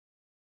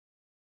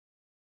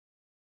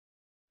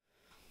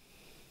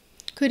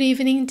Good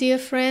evening, dear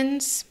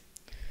friends.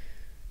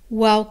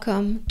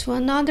 Welcome to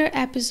another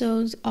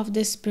episode of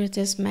the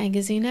Spiritist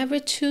magazine. Every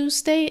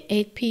Tuesday,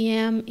 8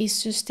 p.m.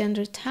 Eastern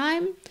Standard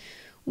Time,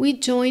 we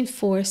join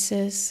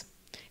forces.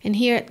 And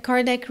here at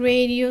Kardec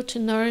Radio, to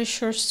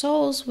nourish our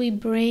souls, we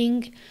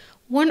bring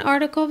one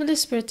article of the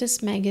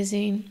Spiritist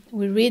magazine.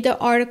 We read the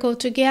article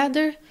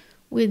together,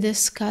 we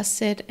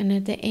discuss it, and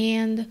at the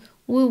end,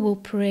 we will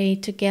pray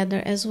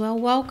together as well.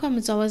 Welcome.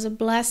 It's always a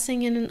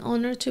blessing and an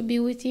honor to be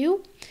with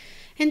you.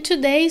 And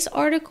today's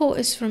article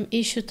is from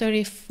issue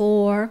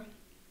 34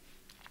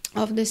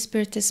 of the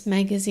Spiritist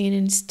magazine,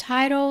 and it's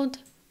titled,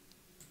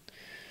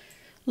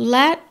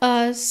 Let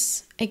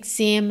Us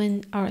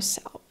Examine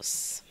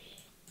Ourselves.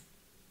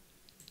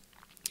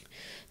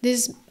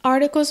 This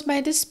article is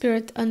by the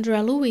Spirit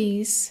André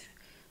Luiz,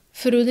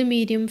 through the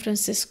medium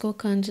Francisco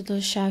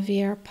Candido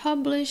Xavier,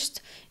 published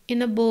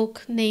in a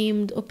book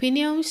named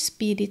Opinião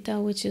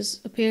Espírita, which is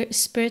a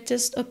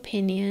Spiritist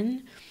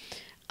opinion,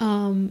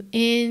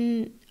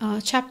 in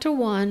chapter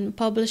 1,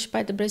 published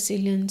by the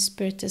Brazilian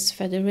Spiritist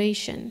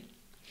Federation.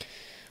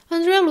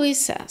 André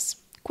Luiz says,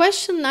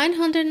 question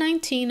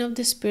 919 of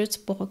the Spirit's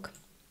book,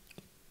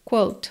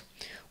 quote,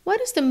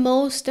 what is the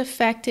most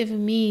effective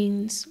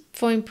means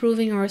for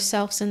improving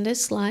ourselves in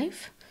this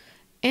life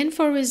and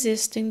for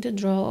resisting the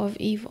draw of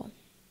evil?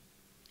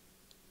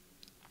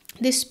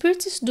 The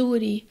Spiritist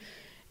duty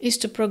is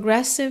to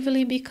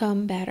progressively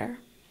become better.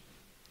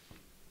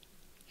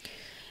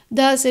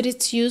 Thus, it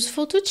is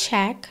useful to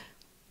check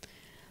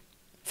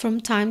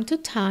from time to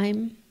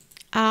time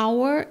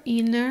our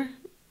inner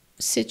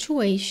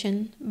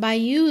situation by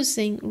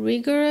using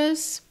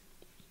rigorous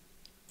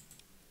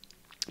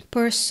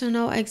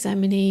personal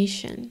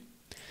examination.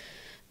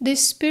 The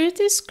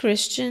Spiritist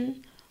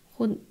Christian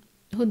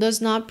who does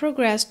not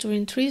progress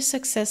during 3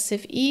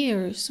 successive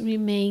years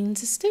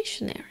remains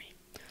stationary.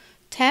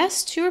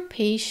 Test your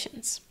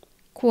patience.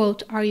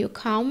 Quote, are you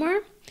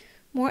calmer,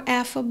 more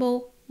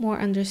affable, more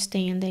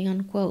understanding,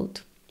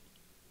 unquote.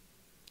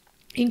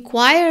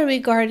 Inquire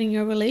regarding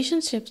your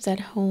relationships at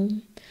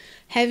home.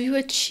 Have you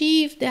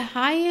achieved the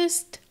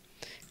highest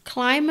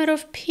climate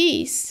of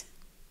peace?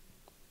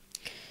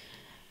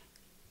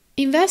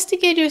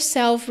 Investigate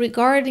yourself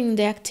regarding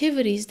the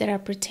activities that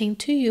appertain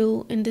to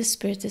you in the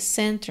Spiritist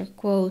Center.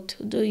 Quote,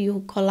 do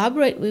you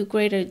collaborate with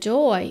greater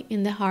joy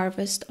in the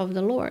harvest of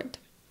the Lord?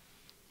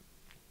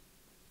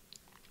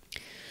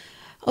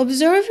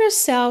 Observe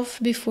yourself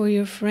before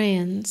your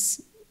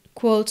friends.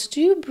 Quote, do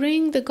you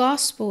bring the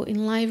gospel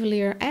in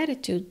livelier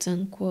attitudes,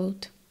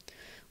 unquote.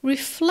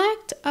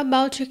 Reflect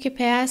about your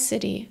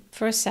capacity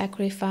for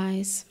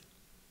sacrifice.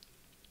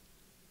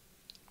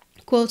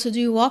 Quote,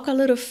 do you walk a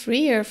little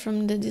freer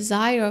from the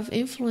desire of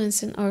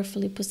influence in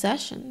earthly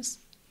possessions?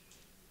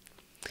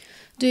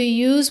 Do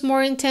you use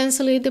more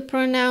intensely the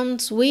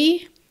pronouns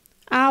we,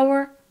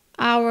 our,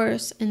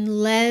 ours, and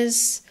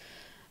less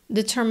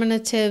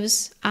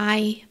determinatives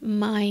I,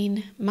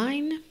 mine,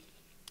 mine?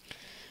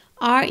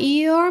 Are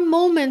your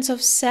moments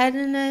of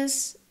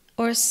sadness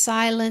or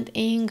silent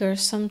anger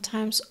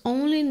sometimes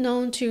only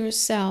known to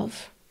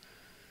yourself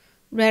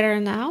rather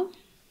now?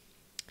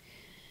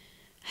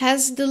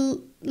 Has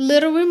the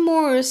little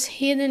remorse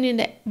hidden in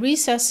the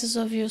recesses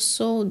of your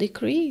soul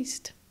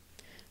decreased?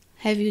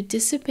 Have you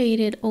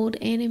dissipated old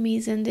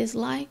enemies and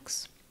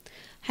dislikes?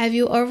 Have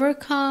you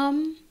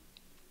overcome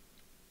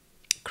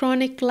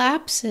chronic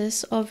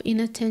lapses of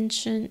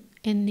inattention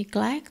and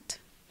neglect?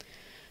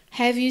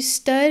 Have you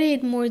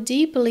studied more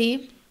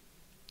deeply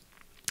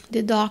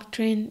the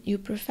doctrine you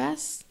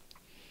profess?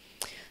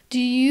 Do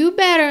you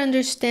better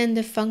understand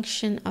the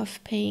function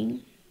of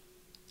pain?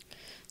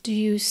 Do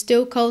you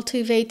still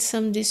cultivate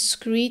some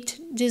discreet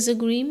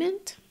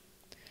disagreement?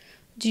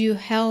 Do you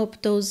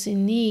help those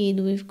in need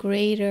with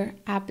greater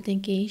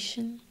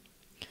abnegation?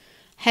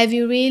 Have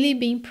you really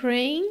been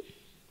praying?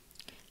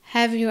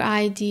 Have your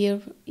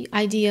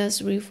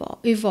ideas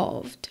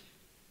evolved?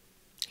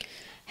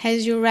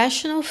 Has your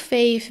rational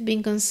faith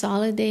been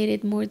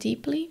consolidated more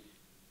deeply?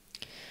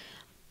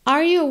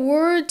 Are your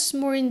words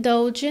more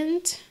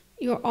indulgent,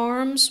 your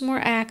arms more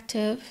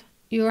active,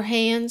 your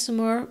hands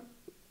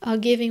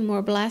giving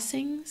more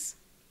blessings?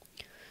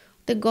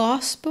 The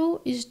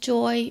gospel is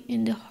joy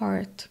in the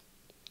heart.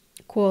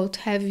 Quote,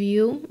 have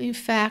you, in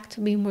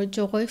fact, been more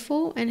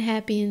joyful and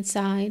happy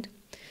inside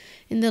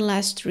in the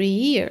last 3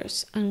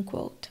 years?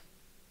 Unquote.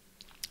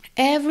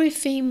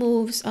 Everything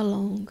moves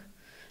along.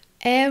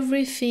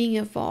 Everything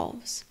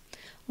evolves.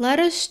 Let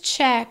us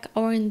check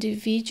our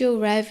individual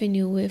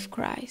revenue with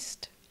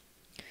Christ.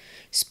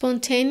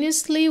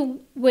 Spontaneously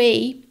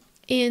weigh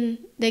in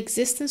the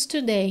existence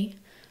today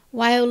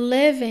while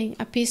living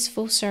a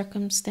peaceful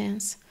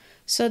circumstance,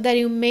 so that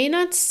you may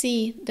not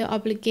see the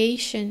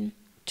obligation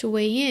to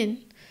weigh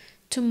in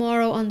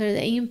tomorrow under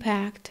the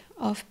impact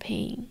of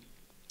pain.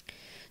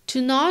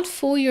 Do not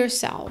fool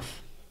yourself.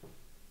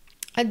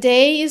 A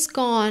day is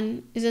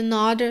gone is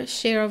another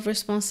share of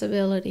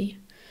responsibility,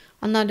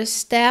 another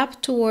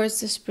step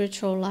towards the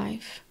spiritual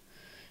life.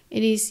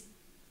 It is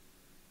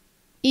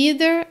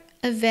either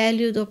a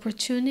valued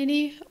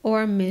opportunity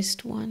or a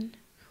missed one.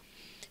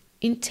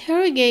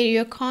 interrogate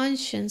your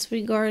conscience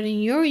regarding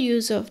your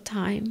use of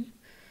time,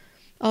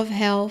 of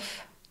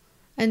health,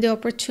 and the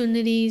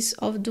opportunities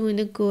of doing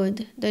the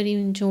good that you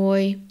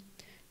enjoy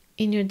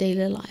in your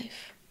daily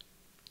life.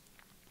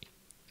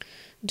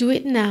 Do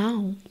it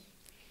now,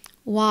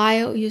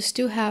 while you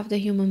still have the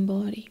human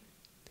body.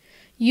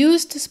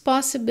 Use this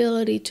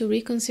possibility to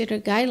reconsider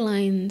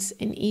guidelines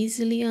and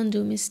easily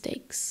undo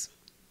mistakes.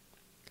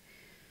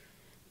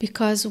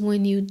 Because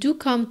when you do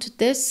come to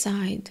this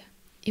side,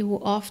 it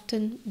will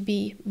often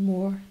be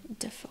more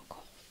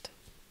difficult.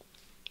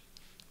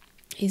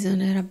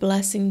 Isn't it a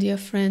blessing, dear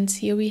friends?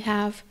 Here we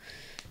have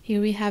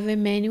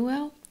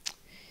Emmanuel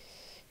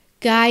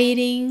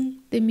guiding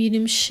the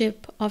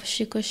mediumship of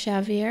Chico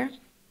Xavier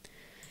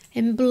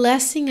and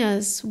blessing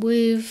us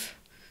with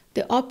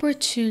the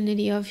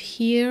opportunity of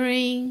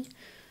hearing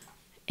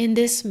in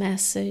this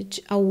message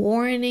a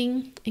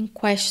warning and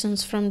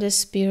questions from the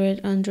Spirit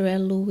under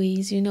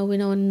Luiz. We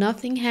know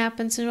nothing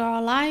happens in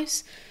our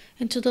lives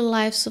and to the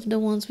lives of the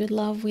ones we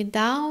love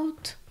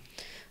without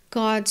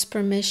God's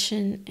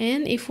permission,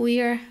 and if we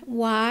are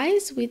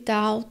wise,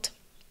 without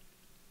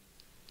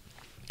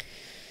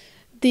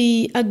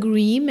the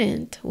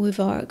agreement with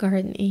our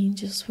guardian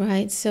angels,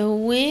 right? So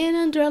when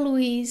André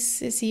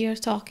Luiz is here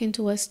talking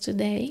to us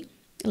today,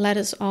 let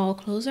us all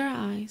close our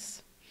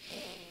eyes,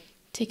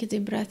 take a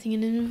deep breath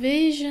in, and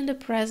envision the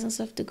presence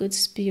of the good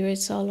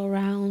spirits all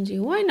around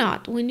you. Why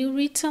not? When you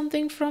read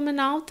something from an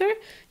author,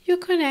 you're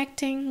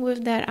connecting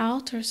with that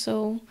author.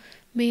 So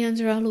may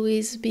André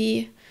Luiz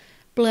be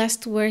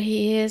blessed where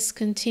he is,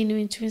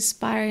 continuing to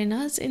inspire in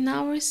us in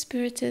our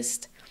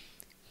Spiritist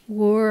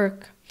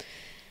work.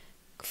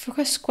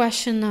 First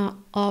question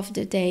of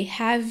the day: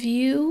 have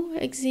you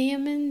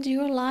examined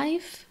your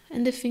life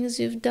and the things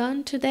you've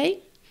done today?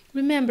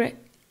 Remember,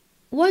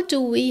 what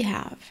do we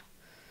have?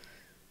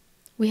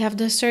 We have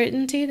the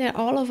certainty that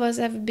all of us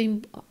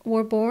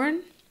were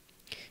born,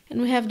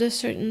 and we have the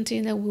certainty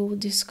that we will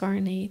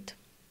discarnate.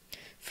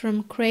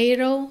 From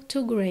cradle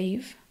to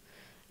grave,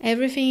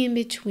 everything in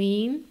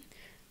between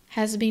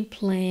has been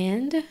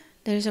planned.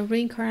 There's a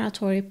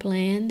reincarnatory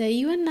plan that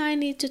you and I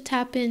need to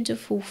tap into,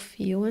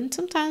 fulfill. And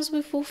sometimes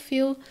we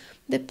fulfill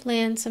the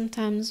plan,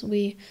 sometimes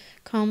we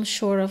come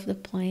short of the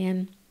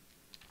plan.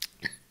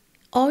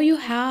 All you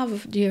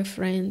have, dear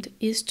friend,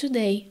 is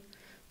today.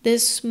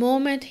 This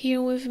moment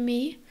here with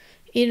me,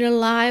 either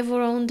live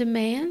or on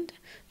demand.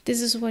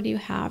 This is what you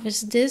have.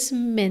 It's this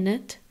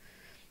minute,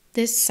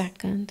 this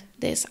second,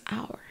 this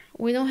hour.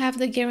 We don't have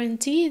the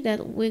guarantee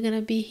that we're going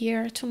to be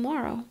here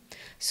tomorrow.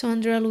 So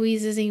André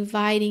Luiz is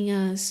inviting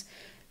us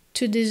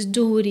to this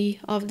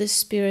duty of the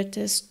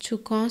Spiritist to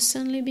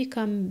constantly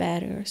become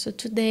better. So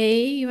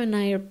today, you and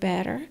I are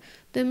better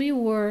than we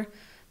were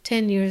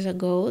 10 years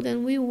ago,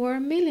 than we were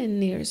a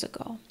million years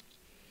ago.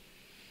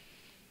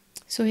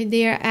 So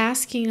they are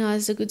asking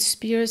us, the good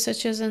spirits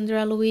such as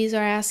André Luiz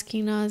are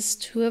asking us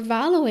to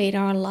evaluate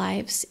our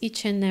lives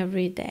each and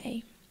every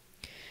day.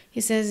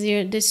 He says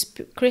here, the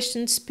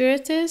Christian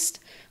Spiritist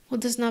who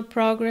does not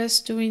progress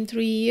during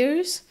 3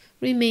 years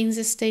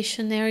remains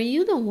stationary.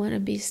 You don't want to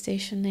be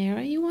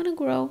stationary. You want to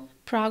grow.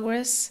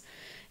 Progress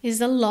is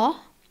the law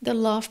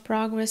of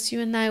progress.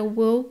 You and I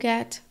will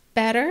get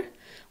better.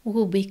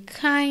 We'll be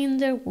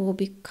kinder. We'll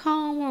be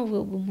calmer.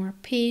 We'll be more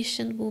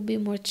patient. We'll be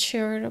more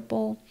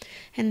charitable.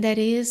 And that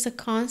is a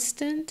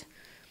constant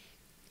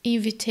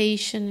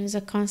invitation, is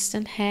a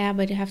constant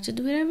habit. You have to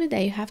do it every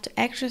day. You have to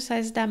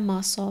exercise that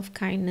muscle of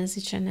kindness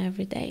each and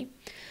every day.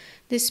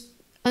 This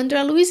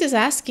André Luiz is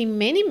asking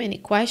many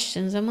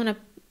questions. I'm going to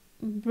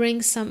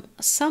bring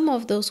some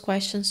of those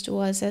questions to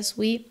us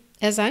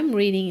as I'm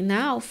reading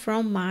now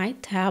from my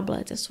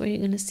tablet. That's where you're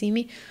going to see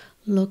me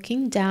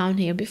looking down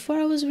here. Before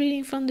I was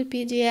reading from the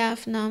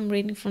PDF, now I'm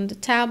reading from the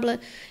tablet.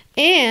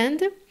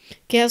 And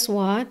guess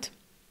what?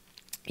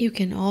 You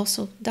can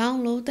also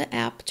download the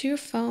app to your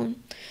phone,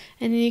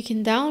 and then you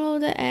can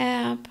download the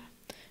app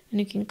and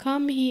you can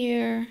come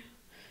here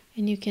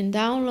and you can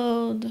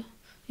download.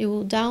 It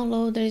will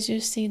download, as you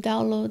see,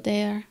 download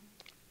there.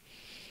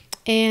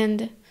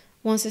 And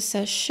once it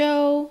says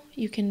show,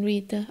 you can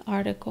read the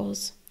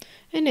articles.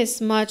 And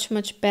it's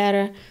much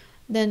better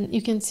than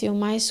you can see on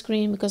my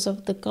screen because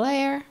of the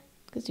glare,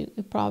 because you're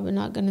probably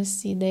not going to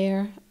see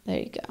there. There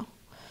you go.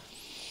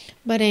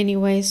 But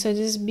anyway, so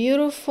this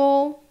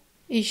beautiful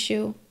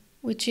issue,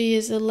 which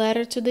is a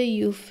letter to the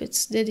youth.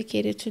 It's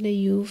dedicated to the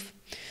youth.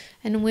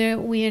 And we're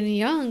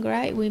young,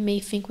 right? We may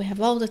think we have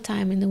all the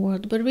time in the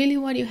world, but really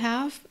what you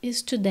have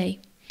is today.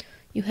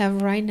 You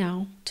have right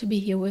now to be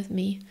here with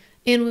me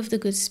and with the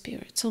good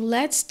spirit. So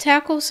let's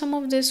tackle some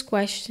of these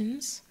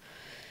questions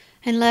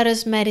and let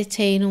us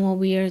meditate on what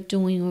we are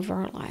doing with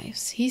our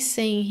lives. He's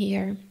saying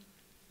here,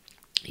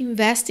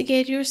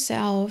 investigate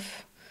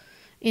yourself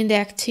in the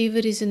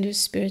activities in the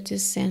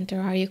Spiritist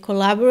Center. Are you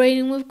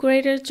collaborating with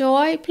greater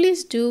joy?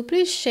 Please do.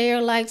 Please share,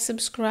 like,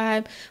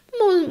 subscribe.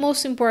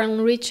 Most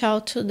importantly, reach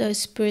out to the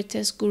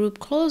Spiritist group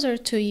closer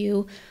to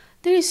you.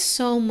 There is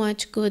so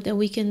much good that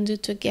we can do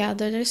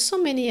together. There's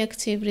so many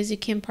activities you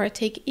can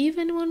partake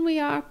even when we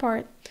are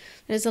apart.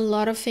 There's a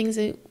lot of things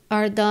that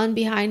are done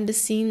behind the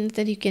scenes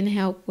that you can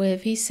help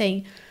with. He's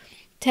saying,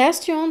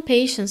 test your own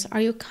patience.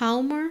 Are you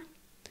calmer,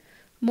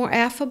 more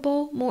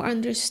affable, more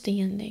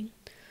understanding?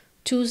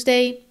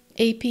 Tuesday,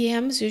 8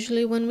 p.m. is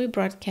usually when we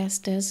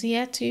broadcast this,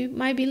 yet you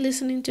might be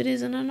listening to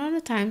this in another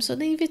time. So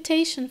the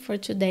invitation for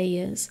today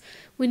is,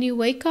 when you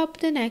wake up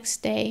the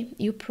next day,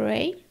 you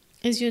pray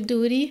as your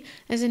duty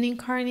as an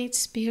incarnate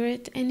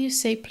spirit, and you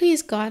say,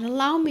 please God,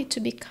 allow me to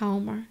be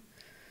calmer,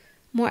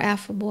 more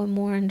affable, and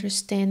more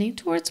understanding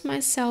towards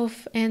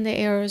myself and the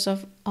errors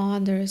of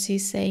others.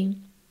 He's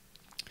saying,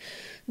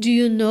 do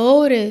you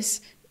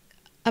notice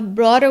a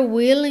broader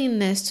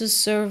willingness to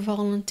serve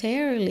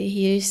voluntarily?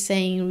 He is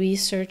saying,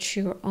 research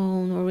your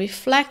own or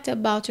reflect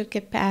about your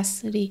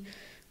capacity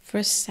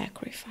for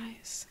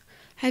sacrifice.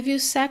 Have you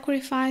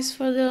sacrificed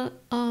for the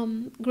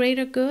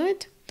greater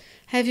good?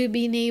 Have you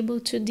been able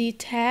to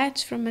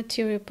detach from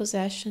material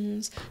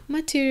possessions,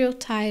 material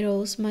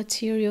titles,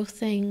 material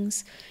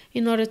things,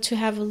 in order to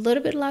have a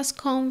little bit less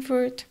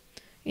comfort,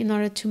 in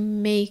order to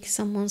make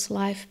someone's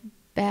life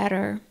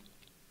better?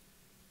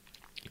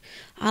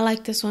 I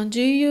like this one.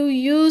 Do you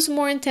use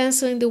more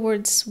intensely the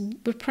words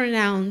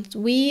pronounced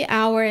we,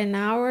 our, and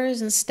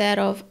ours instead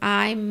of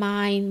I,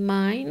 mine,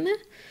 mine?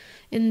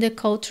 In the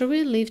culture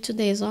we live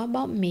today is all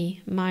about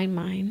me,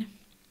 mine.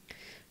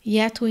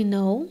 Yet we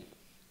know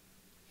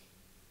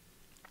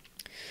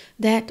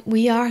that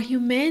we are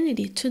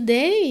humanity.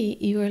 Today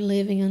you are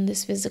living in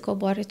this physical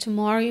body.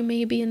 Tomorrow you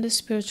may be in the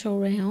spiritual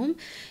realm.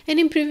 And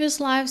in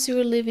previous lives you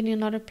were living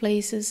in other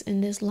places.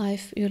 In this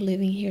life you're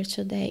living here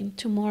today.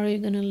 Tomorrow you're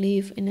going to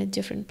live in a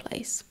different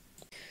place.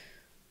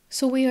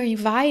 So we are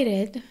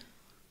invited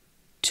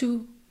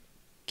to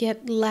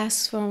get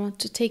less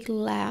to take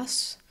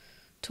less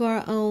to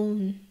our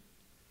own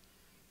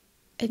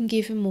and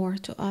give more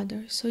to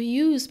others. So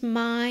use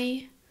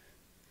my,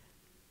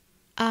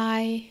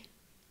 I,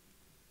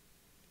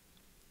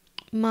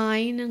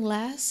 mine and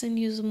less, and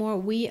use more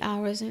we,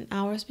 ours, and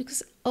ours,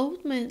 because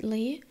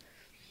ultimately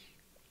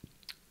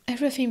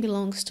everything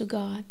belongs to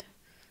God.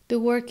 The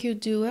work you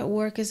do at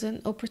work is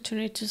an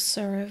opportunity to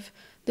serve.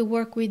 The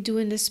work we do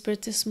in the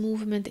Spiritist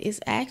movement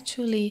is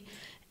actually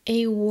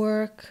a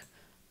work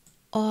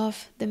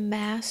of the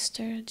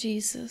Master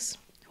Jesus,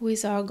 who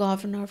is our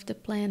governor of the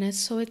planet.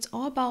 So it's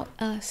all about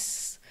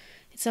us.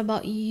 It's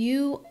about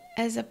you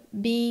as a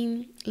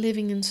being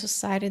living in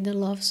society, the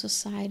love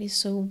society.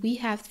 So we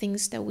have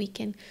things that we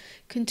can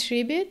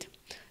contribute,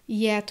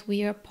 yet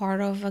we are part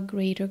of a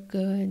greater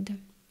good.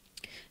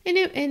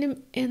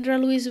 And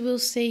Luiz will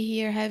say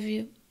here, have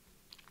you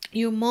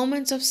your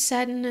moments of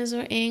sadness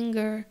or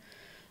anger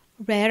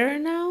better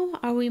now?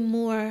 Are we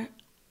more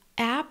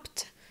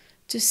apt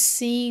to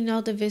seeing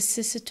all the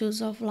vicissitudes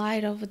of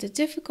life, of the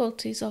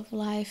difficulties of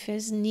life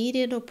as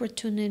needed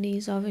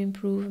opportunities of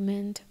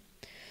improvement?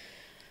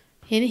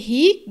 And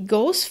he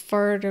goes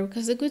further,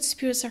 because the good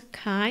spirits are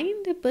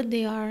kind, but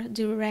they are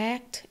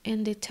direct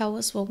and they tell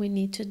us what we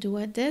need to do.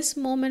 At this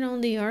moment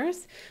on the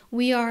earth,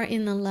 we are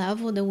in a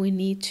level that we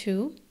need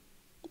to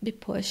be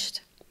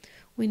pushed.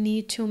 We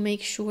need to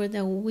make sure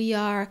that we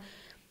are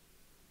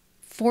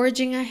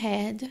forging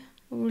ahead,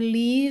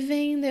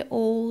 leaving the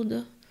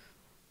old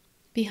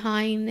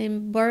behind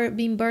and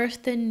being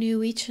birthed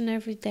anew each and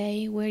every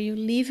day, where you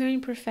leave your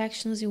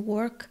imperfections, you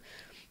work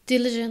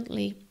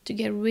diligently to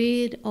get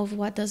rid of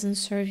what doesn't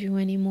serve you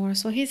anymore.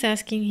 So he's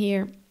asking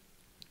here,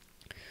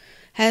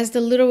 has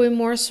the little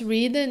remorse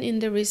ridden in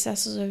the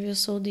recesses of your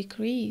soul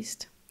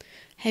decreased?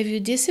 Have you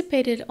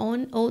dissipated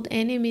on old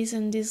enemies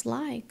and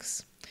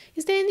dislikes?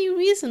 Is there any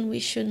reason we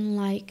shouldn't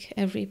like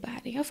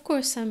everybody? Of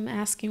course, I'm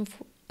asking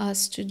for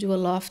us to do a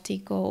lofty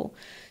goal.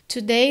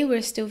 Today,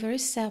 we're still very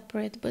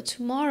separate, but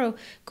tomorrow,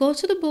 go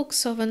to the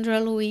books of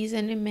André Luiz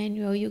and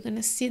Emmanuel. You're going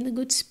to see the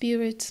good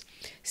spirits,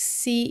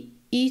 see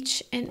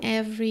each and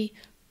every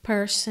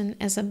person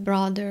as a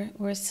brother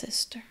or a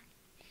sister.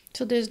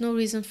 So there's no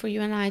reason for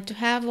you and I to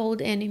have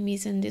old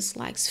enemies and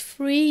dislikes.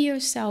 Free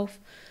yourself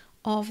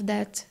of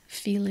that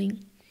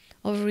feeling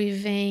of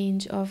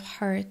revenge, of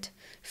hurt.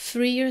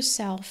 Free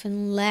yourself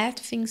and let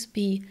things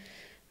be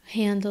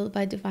handled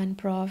by divine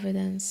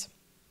providence.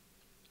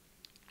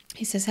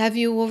 He says, have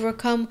you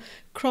overcome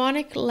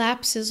chronic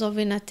lapses of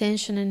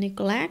inattention and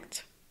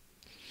neglect?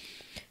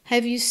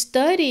 Have you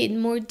studied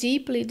more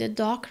deeply the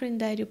doctrine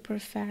that you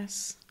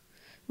profess?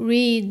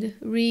 Read.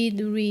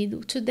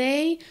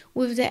 Today,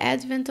 with the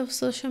advent of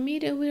social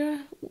media,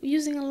 we're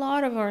using a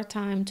lot of our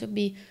time to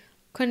be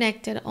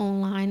connected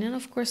online. And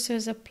of course,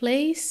 there's a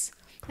place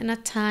and a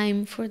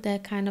time for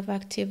that kind of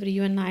activity.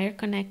 You and I are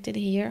connected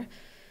here,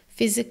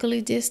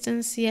 physically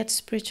distanced, yet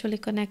spiritually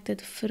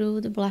connected through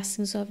the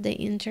blessings of the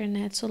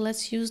internet. So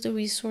let's use the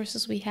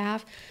resources we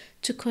have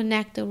to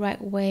connect the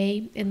right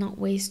way and not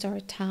waste our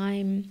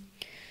time.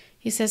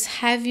 He says,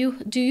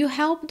 do you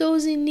help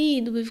those in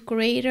need with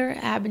greater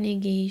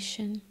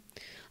abnegation?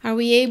 Are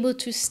we able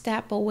to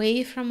step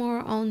away from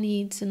our own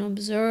needs and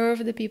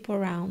observe the people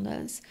around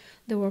us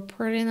that were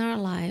put in our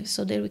lives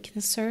so that we can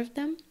serve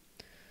them?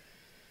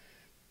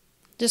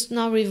 Just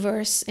not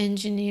reverse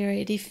engineer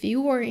it. If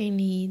you were in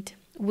need,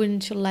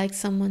 wouldn't you like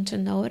someone to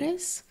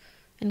notice?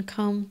 and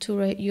come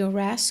to your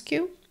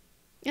rescue.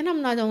 And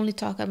I'm not only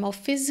talking about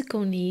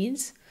physical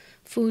needs,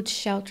 food,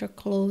 shelter,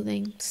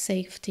 clothing,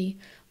 safety.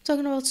 I'm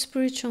talking about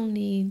spiritual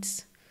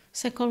needs,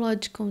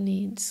 psychological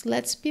needs.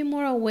 Let's be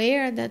more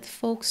aware that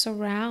folks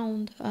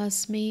around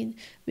us may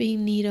be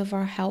in need of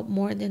our help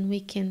more than we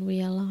can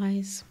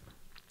realize.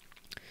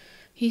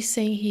 He's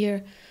saying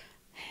here,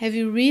 have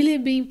you really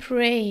been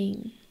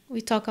praying? We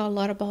talk a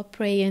lot about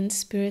prayer and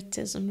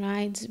Spiritism,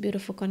 right? This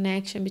beautiful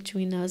connection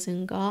between us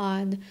and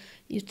God,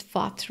 your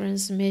thought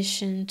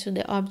transmission to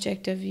the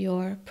object of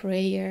your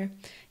prayer.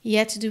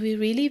 Yet, do we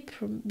really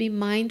be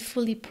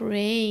mindfully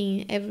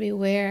praying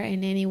everywhere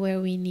and anywhere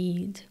we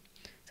need?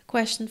 The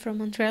question from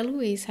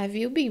Luiz, have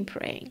you been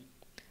praying?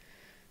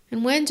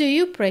 And when do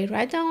you pray?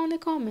 Write down in the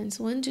comments.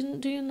 When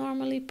do you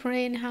normally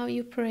pray and how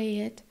you pray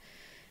it?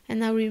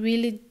 And are we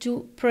really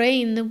do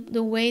pray in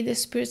the way the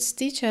spirits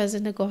teach us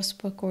in the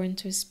gospel according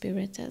to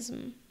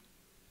Spiritism?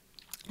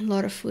 A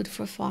lot of food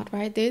for thought,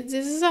 right? This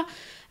is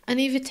an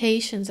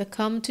invitation, a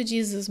come to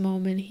Jesus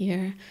moment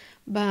here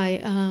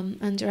by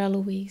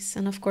Luiz.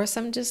 And of course,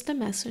 I'm just a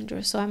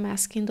messenger, so I'm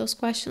asking those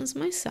questions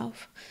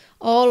myself.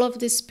 All of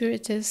the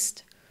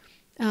Spiritist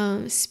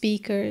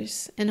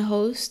speakers and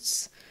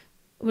hosts,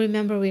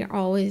 remember, we are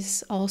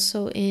always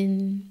also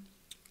in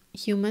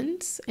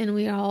humans, and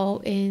we are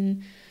all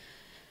in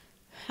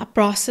a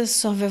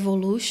process of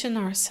evolution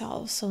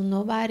ourselves. So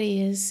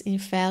nobody is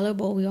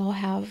infallible. We all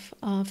have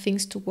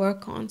things to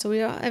work on. So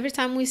every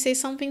time we say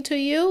something to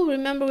you,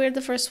 remember, we're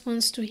the first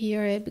ones to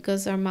hear it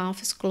because our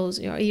mouth is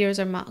closer, our ears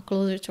are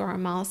closer to our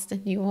mouths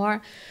than you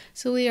are.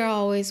 So we are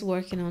always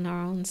working on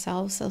our own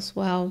selves as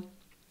well.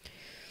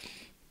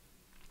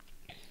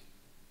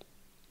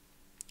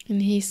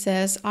 And he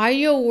says, are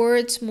your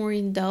words more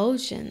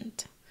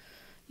indulgent,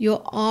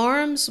 your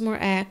arms more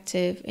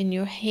active, and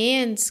your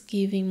hands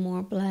giving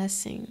more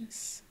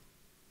blessings?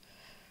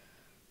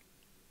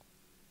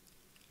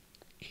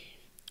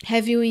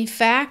 Have you in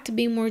fact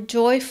been more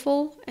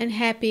joyful and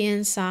happy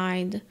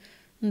inside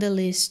in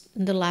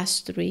the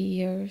last 3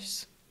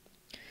 years?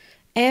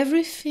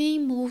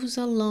 Everything moves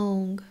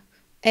along.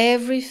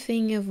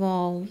 Everything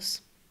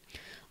evolves.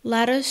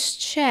 Let us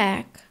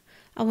check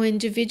our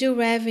individual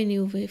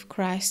revenue with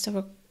Christ,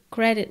 our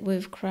credit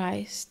with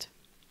Christ.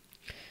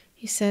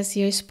 He says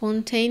here,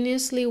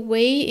 spontaneously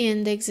weigh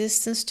in the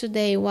existence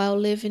today while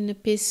living a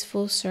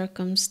peaceful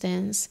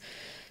circumstance,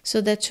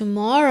 so that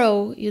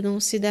tomorrow you don't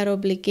see that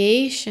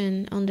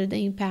obligation under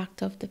the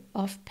impact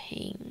of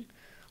pain.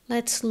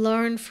 Let's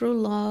learn through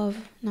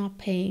love, not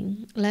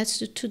pain. Let's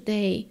do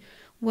today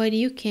what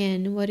you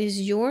can, what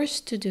is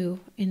yours to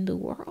do in the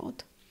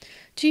world.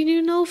 Do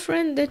you know,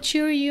 friend, that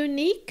you're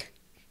unique?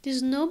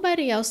 There's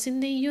nobody else in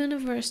the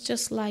universe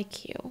just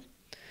like you.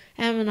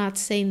 I'm not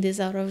saying this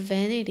out of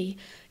vanity.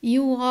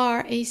 You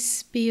are a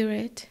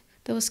spirit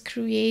that was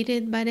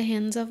created by the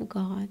hands of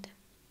God,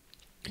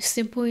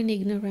 simple and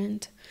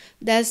ignorant,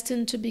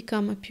 destined to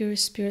become a pure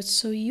spirit.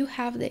 So you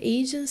have the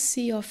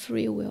agency of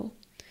free will,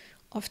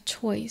 of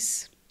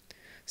choice,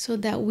 so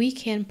that we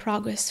can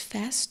progress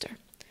faster.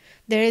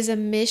 There is a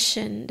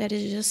mission that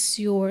is just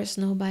yours,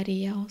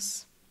 nobody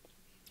else.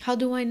 How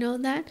do I know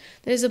that?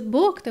 There's a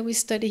book that we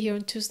study here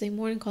on Tuesday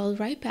morning called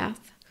Right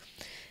Path.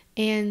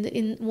 And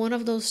in one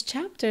of those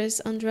chapters,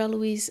 Emmanuel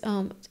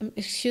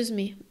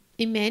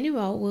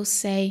will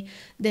say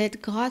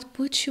that God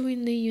put you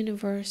in the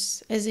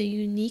universe as a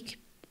unique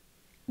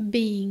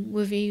being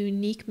with a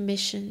unique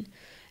mission,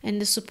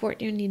 and the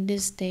support you need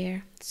is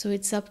there. So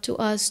it's up to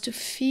us to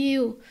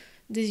feel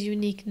this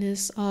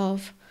uniqueness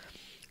of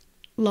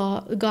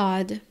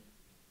God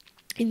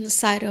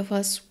inside of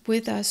us,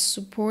 with us,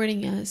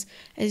 supporting us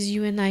as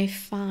you and I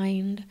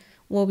find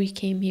what we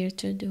came here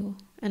to do.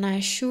 And I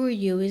assure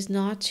you, is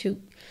not to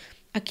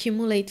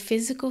accumulate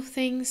physical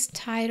things,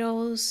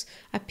 titles,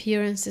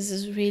 appearances.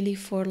 Is really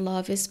for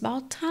love. It's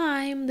about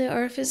time the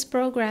earth is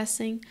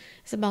progressing.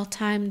 It's about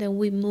time that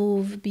we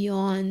move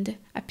beyond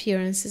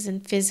appearances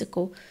and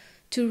physical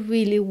to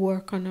really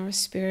work on our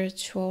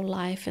spiritual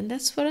life. And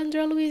that's what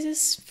Luiz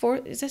is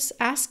just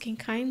asking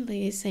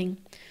kindly. He's saying,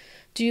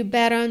 do you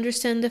better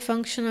understand the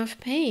function of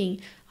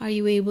pain? Are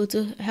you able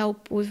to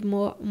help with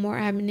more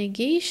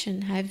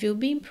abnegation? Have you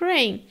been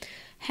praying?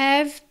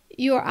 Have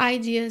your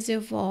ideas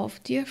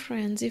evolved? Dear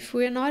friends, if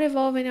we're not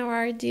evolving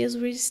our ideas,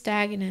 we're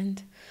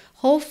stagnant.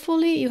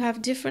 Hopefully you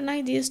have different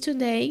ideas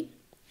today,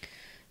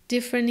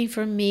 different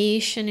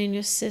information in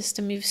your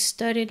system. You've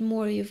studied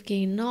more, you've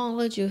gained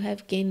knowledge, you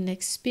have gained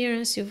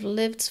experience, you've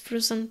lived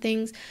through some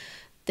things.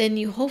 Then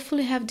you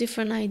hopefully have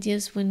different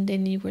ideas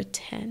than you were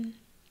 10.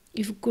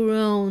 You've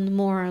grown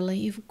morally,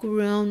 you've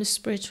grown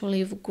spiritually,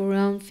 you've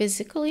grown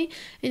physically,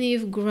 and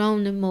you've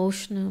grown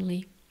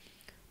emotionally.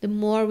 The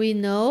more we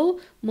know,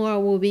 more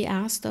will be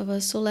asked of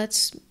us. So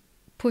let's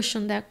push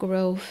on that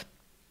growth.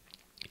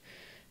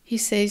 He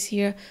says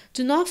here,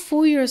 do not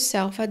fool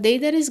yourself. A day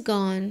that is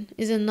gone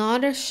is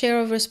another share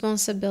of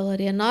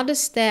responsibility, another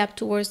step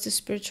towards the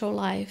spiritual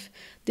life.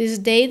 This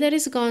day that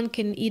is gone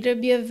can either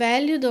be a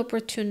valued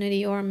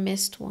opportunity or a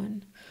missed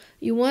one.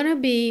 You want to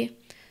be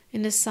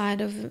in the side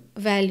of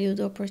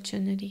valued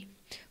opportunity.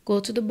 go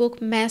to the book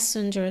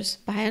Messengers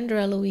by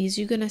Andrea Luiz.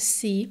 You're going to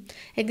see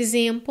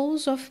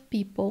examples of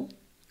people,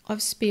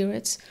 of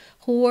spirits,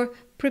 who were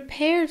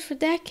prepared for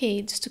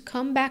decades to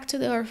come back to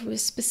the earth with a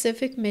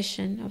specific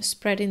mission of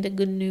spreading the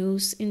good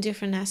news in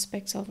different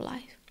aspects of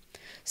life.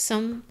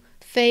 Some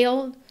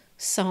failed,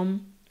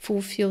 some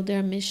fulfilled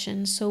their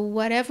mission. So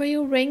whatever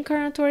your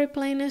reincarnatory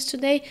plan is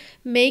today,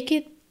 make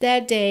it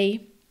that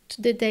day,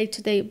 to the day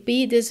today,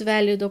 be this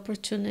valued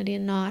opportunity,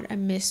 not a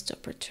missed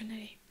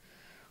opportunity.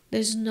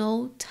 There's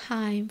no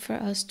time for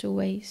us to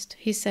waste.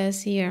 He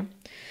says here,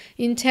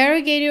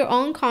 interrogate your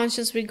own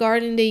conscience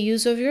regarding the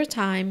use of your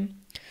time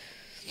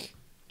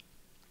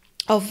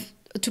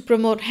to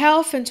promote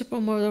health and to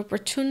promote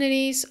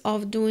opportunities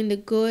of doing the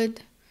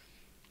good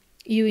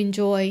you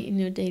enjoy in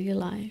your daily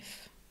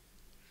life.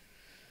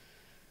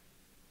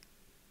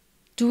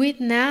 Do it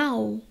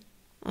now,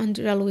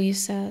 Andrea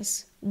Luiz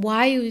says,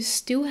 while you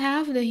still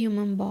have the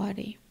human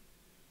body.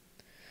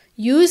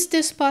 Use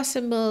this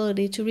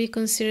possibility to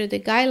reconsider the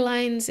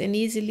guidelines and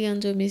easily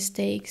undo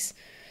mistakes,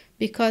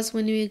 because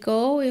when we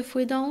go, if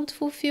we don't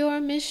fulfill our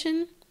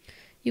mission,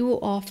 it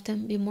will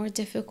often be more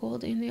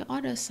difficult in the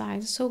other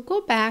side. So go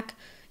back,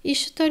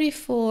 issue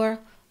 34,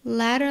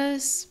 let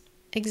us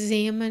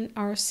examine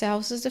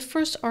ourselves as the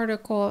first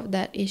article of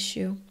that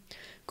issue.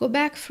 Go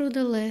back through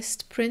the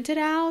list, print it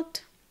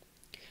out,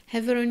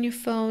 have it on your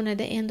phone at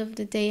the end of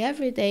the day,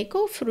 every day.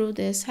 Go through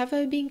this. Have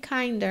I been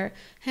kinder?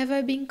 Have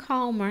I been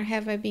calmer?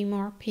 Have I been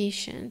more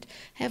patient?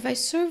 Have I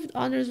served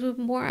others with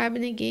more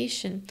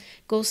abnegation?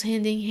 Goes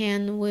hand in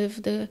hand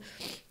with the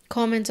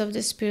comments of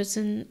the spirits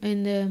in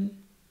the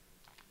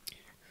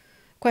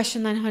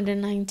question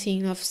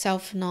 919 of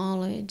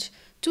self-knowledge.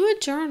 Do a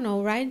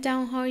journal. Write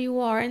down how you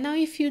are. And now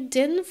if you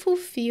didn't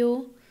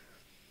fulfill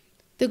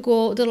the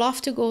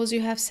lofty goals you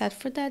have set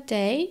for that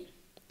day,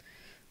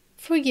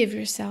 forgive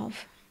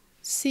yourself.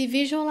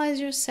 Visualize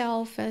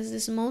yourself as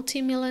this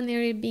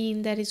multimillionaire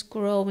being that is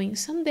growing.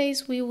 Some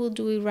days we will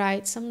do it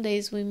right. Some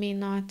days we may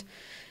not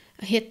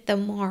hit the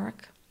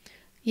mark.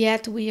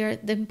 Yet the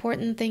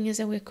important thing is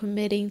that we're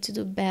committing to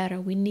do better.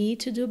 We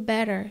need to do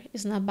better.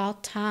 It's not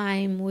about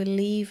time. We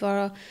leave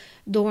our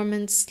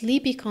dormant,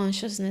 sleepy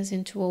consciousness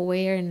into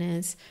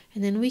awareness.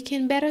 And then we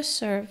can better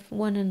serve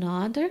one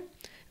another.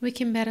 We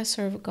can better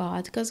serve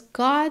God, because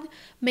God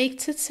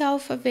makes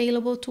itself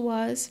available to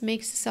us,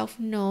 makes itself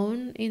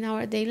known in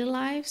our daily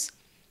lives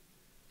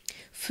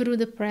through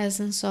the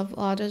presence of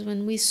others.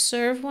 When we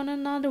serve one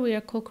another, we are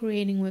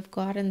co-creating with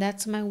God. And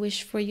that's my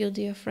wish for you,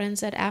 dear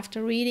friends, that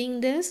after reading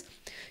this,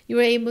 you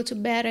are able to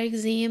better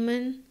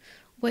examine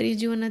what you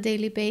do on a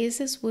daily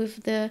basis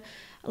with the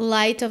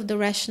light of the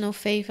rational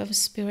faith of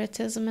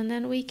Spiritism. And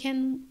then we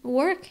can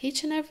work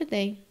each and every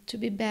day to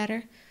be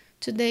better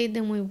today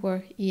than we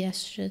were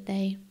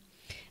yesterday.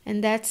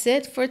 And that's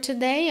it for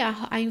today.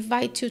 I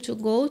invite you to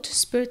go to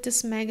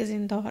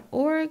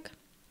spiritistmagazine.org,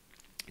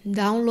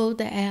 download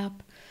the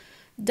app,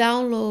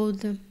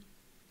 download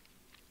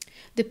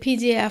the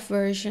PDF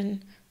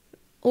version,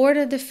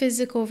 order the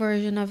physical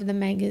version of the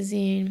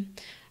magazine,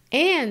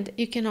 and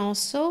you can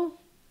also,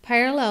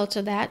 parallel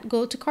to that,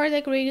 go to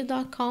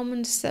KardecRadio.com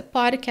and the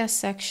podcast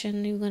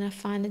section. You're going to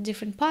find a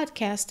different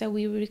podcast that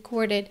we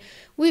recorded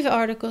with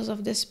articles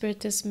of the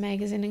Spiritist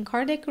magazine. And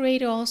Kardec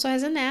Radio also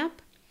has an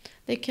app.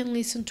 They can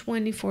listen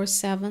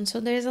 24/7. So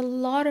there's a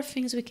lot of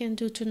things we can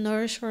do to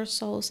nourish our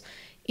souls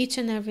each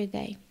and every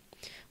day.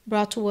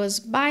 Brought to us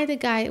by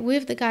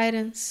with the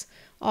guidance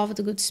of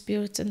the good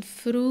spirits, and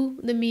through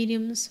the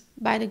mediums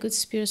by the good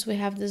spirits, we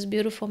have these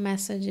beautiful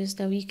messages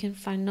that we can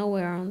find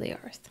nowhere on the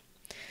earth.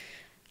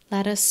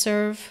 Let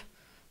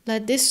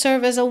this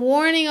serve as a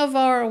warning of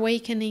our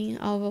awakening,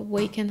 of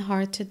awakened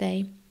heart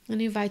today.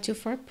 And invite you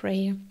for a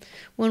prayer.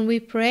 When we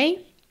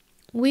pray,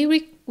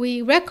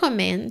 we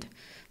recommend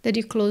that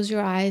you close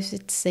your eyes.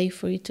 It's safe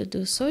for you to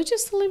do so.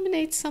 Just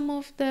eliminate some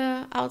of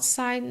the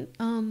outside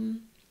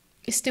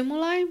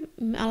stimuli,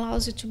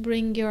 allows you to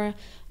bring your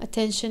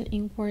attention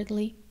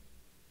inwardly.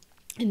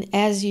 And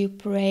as you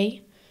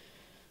pray,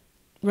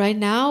 right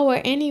now or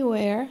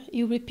anywhere,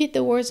 you repeat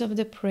the words of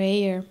the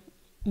prayer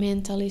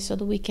mentally so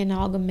that we can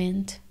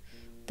augment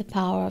the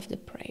power of the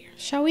prayer.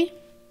 Shall we?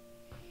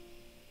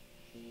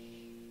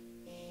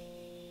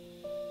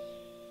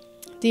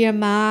 Dear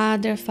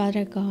Mother,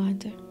 Father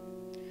God,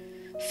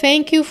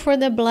 thank you for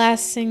the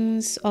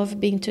blessings of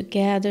being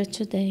together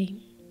today.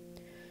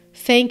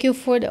 Thank you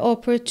for the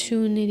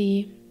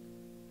opportunity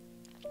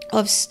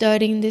of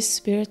studying the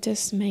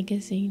Spiritist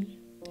magazine.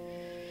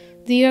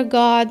 Dear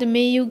God,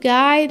 may you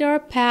guide our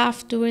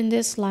path during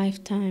this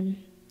lifetime.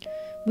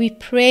 We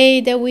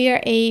pray that we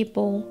are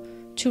able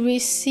to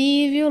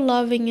receive your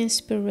loving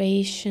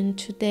inspiration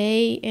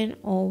today and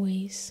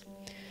always.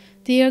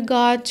 Dear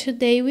God,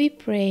 today we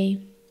pray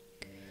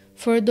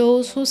for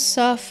those who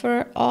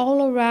suffer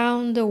all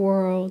around the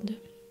world,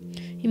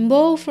 in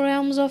both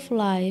realms of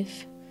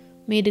life.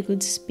 May the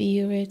good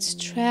spirits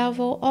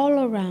travel all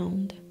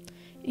around,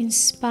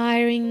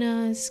 inspiring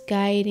us,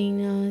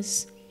 guiding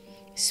us,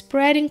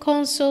 spreading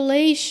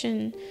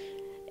consolation,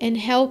 and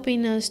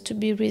helping us to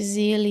be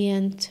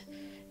resilient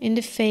in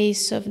the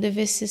face of the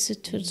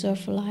vicissitudes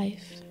of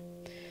life.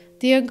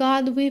 Dear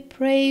God, we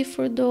pray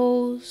for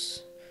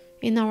those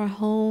in our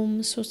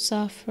homes who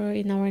suffer,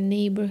 in our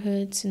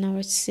neighborhoods, in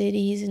our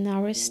cities, in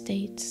our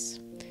states.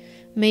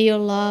 May your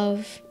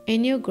love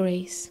and your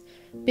grace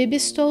be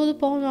bestowed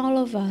upon all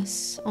of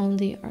us on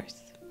the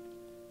earth.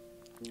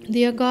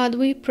 Dear God,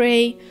 we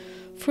pray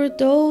for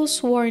those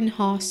who are in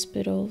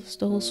hospitals,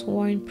 those who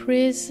are in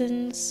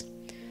prisons,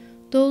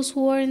 those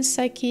who are in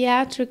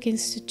psychiatric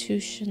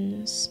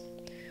institutions.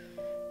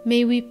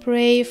 May we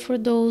pray for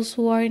those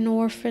who are in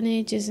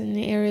orphanages in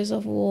the areas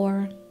of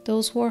war,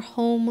 those who are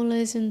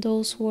homeless and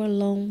those who are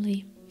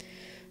lonely.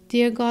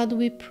 Dear God,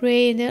 we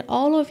pray that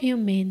all of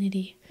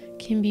humanity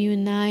can be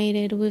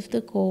united with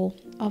the goal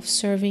of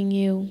serving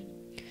you.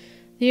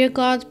 Dear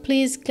God,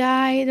 please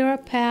guide our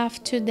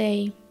path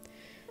today.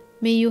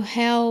 May you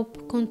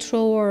help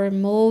control our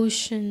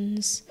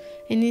emotions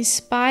and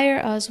inspire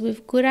us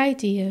with good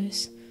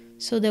ideas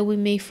so that we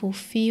may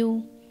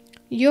fulfill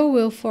your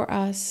will for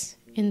us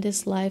in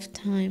this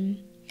lifetime.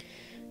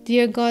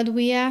 Dear God,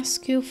 we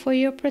ask you for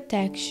your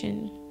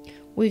protection.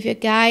 With your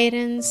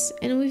guidance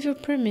and with your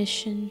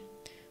permission,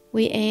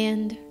 we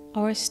end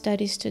our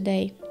studies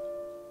today,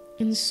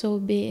 and so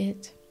be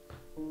it.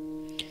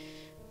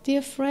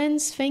 Dear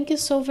friends, thank you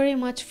so very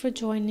much for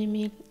joining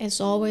me.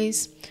 As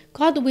always,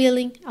 God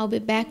willing, I'll be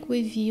back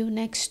with you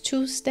next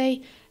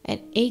Tuesday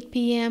at 8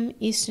 p.m.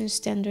 Eastern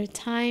Standard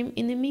Time.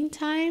 In the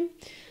meantime,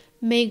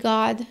 may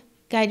God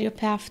guide your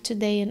path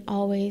today and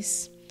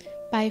always.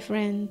 Bye,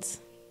 friends.